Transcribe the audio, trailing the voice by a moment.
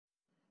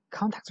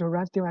Contextual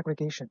Residual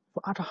Aggregation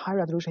for ultra-high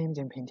resolution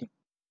image painting.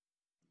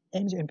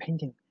 Image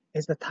painting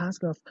is the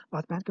task of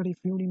automatically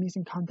filling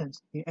missing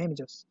contents in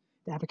images.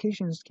 The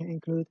applications can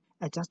include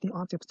adjusting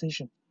object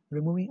position,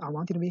 removing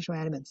unwanted visual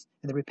elements,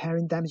 and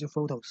repairing damaged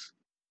photos.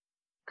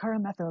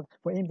 Current method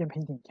for image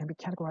painting can be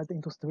categorized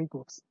into three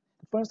groups.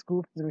 The first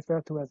group is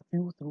referred to as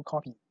fill-through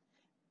copying.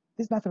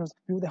 These methods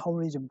fill the whole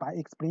region by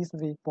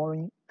explicitly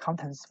borrowing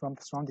contents from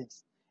the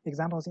surroundings.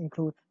 Examples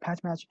include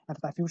patch match and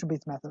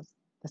diffusion-based methods.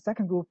 The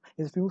second group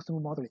is fill-through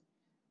modeling.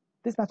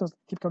 These methods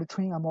typically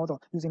train a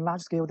model using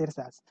large-scale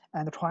datasets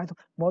and try to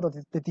model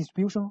the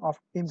distribution of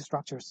image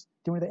structures.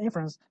 During the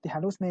inference, they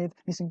hallucinate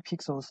missing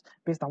pixels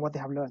based on what they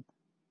have learned.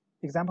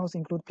 Examples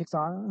include pixel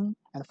RNN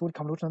and full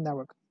convolutional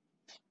network.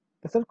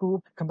 The third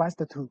group combines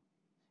the two.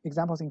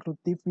 Examples include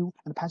deep fill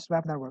and patched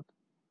web network.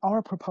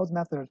 Our proposed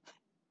method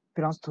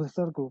belongs to the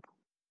third group.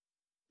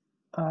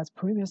 As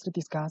previously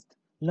discussed,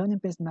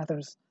 learning-based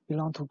methods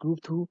belong to Group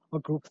 2 or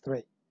Group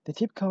 3. They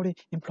typically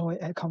employ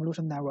a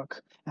convolutional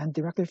network and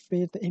directly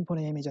feed the input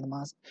image and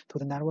mask to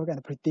the network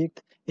and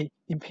predict an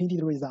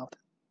impeded result.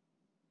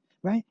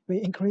 When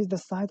we increase the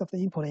size of the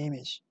input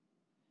image,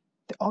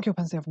 the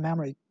occupancy of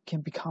memory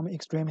can become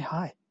extremely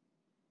high,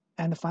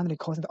 and finally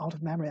causing the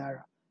out-of-memory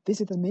error.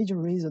 This is the major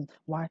reason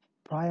why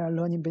prior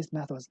learning-based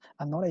methods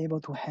are not able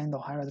to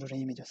handle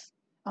high-resolution images.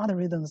 Other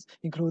reasons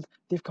include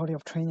difficulty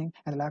of training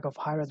and lack of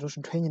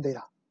high-resolution training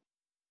data.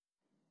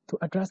 To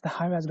address the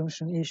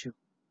high-resolution issue,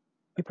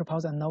 we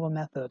propose a novel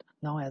method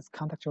known as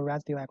contextual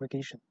residual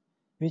aggregation,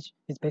 which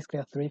is basically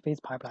a three-phase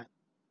pipeline.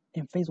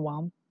 In phase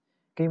 1,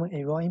 given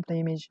a raw input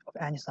image of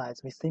any size,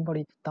 we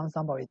simply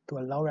downsample it to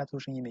a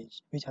low-resolution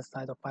image, which has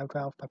size of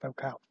 512 by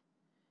 512.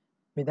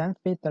 We then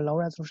feed the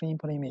low-resolution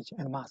input image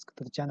and mask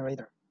to the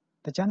generator.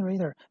 The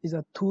generator is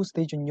a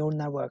two-stage neural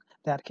network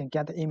that can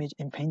get the image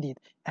impeded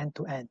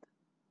end-to-end.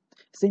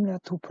 Similar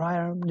to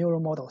prior neural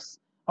models,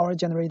 our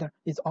generator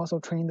is also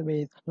trained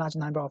with large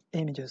number of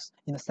images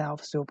in a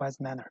self-supervised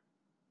manner.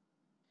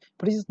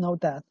 Please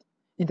note that,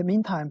 in the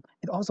meantime,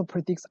 it also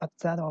predicts a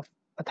set of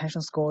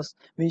attention scores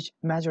which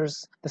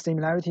measures the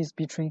similarities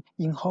between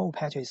in-hole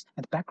patches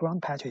and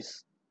background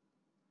patches.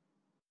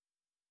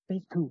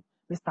 Phase 2,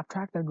 we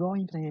subtract the raw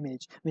input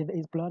image with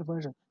its blurred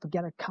version to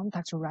get a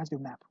contextual residue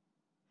map.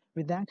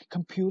 We then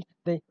compute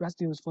the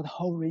residues for the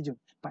whole region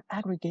by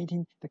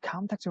aggregating the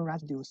contextual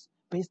residues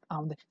based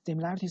on the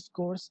similarity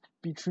scores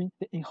between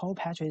the in-hole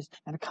patches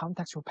and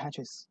contextual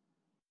patches.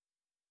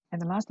 In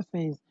the last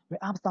phase, we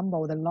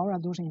upsample the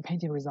low-resolution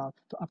impeded result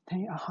to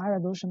obtain a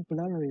high-resolution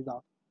blurred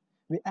result.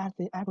 We add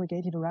the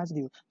aggregated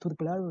residue to the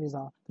blurred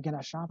result to get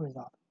a sharp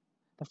result.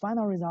 The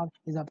final result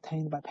is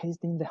obtained by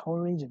pasting the whole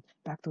region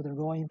back to the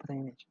raw input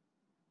image.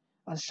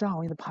 As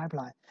shown in the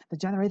pipeline, the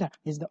generator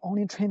is the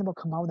only trainable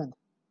component.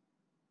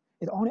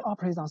 It only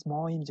operates on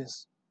small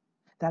images.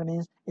 That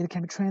means it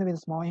can be trained with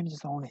small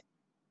images only.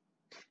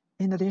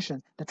 In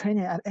addition, the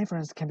training and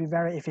inference can be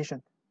very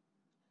efficient.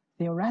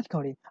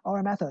 Theoretically,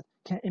 our method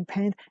can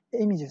impede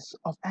images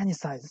of any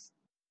size.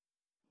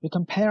 We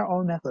compare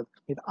our method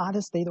with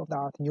other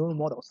state-of-the-art neural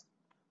models.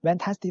 When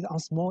tested on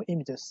small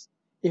images,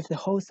 if the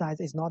whole size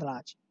is not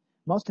large,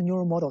 most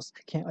neural models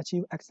can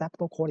achieve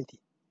acceptable quality.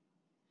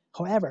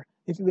 However,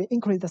 if we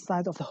increase the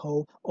size of the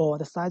whole or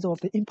the size of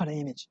the input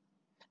image,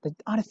 the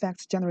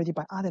artifacts generated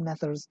by other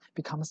methods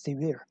become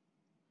severe,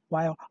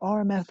 while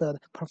our method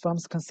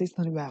performs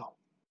consistently well.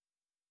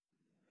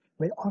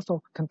 We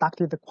also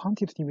conducted the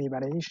quantitative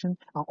evaluation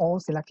on all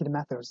selected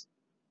methods.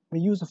 We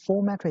use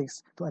 4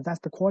 metrics to assess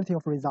the quality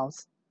of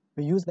results.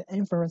 We use the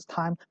inference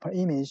time per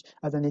image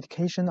as an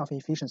indication of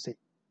efficiency.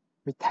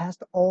 We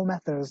test all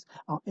methods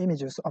on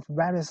images of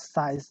various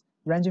sizes,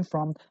 ranging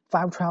from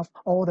 512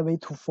 all the way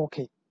to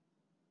 4K.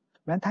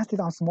 When tested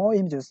on small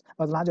images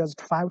as large as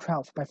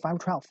 512 by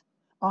 512,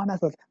 our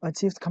method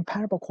achieves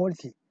comparable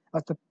quality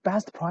as the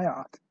best prior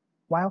art,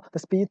 while the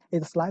speed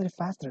is slightly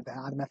faster than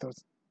other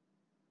methods.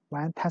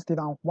 When tested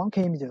on 1K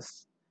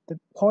images, the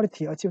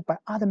quality achieved by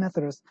other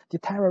methods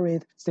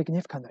deteriorates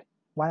significantly,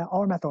 while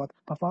our method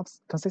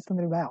performs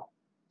consistently well.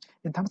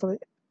 In terms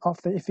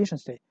of the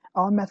efficiency,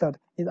 our method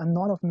is an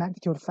order of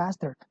magnitude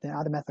faster than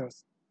other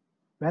methods.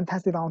 When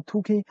tested on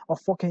 2K or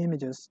 4K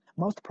images,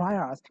 most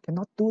prior arts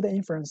cannot do the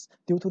inference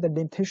due to the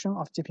limitation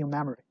of GPU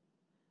memory,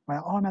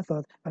 while our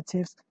method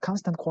achieves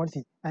constant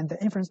quality and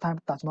the inference time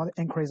does not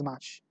increase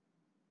much.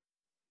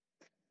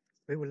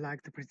 We would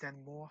like to present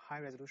more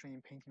high-resolution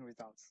in-painting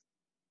results.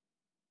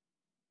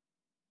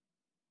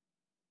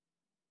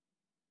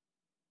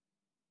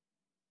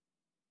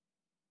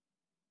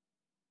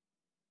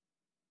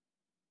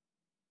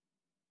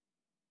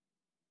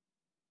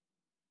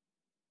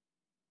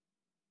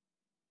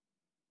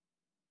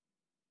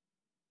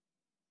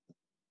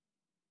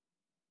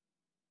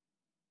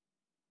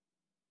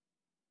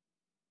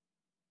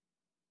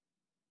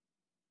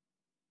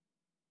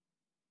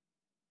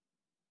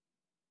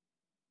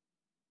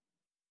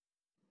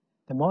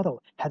 The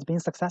model has been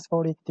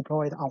successfully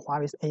deployed on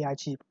Huawei's AI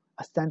chip,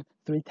 Ascend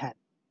 310.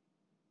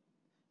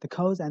 The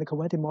codes and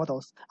converted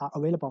models are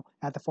available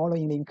at the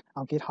following link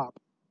on GitHub.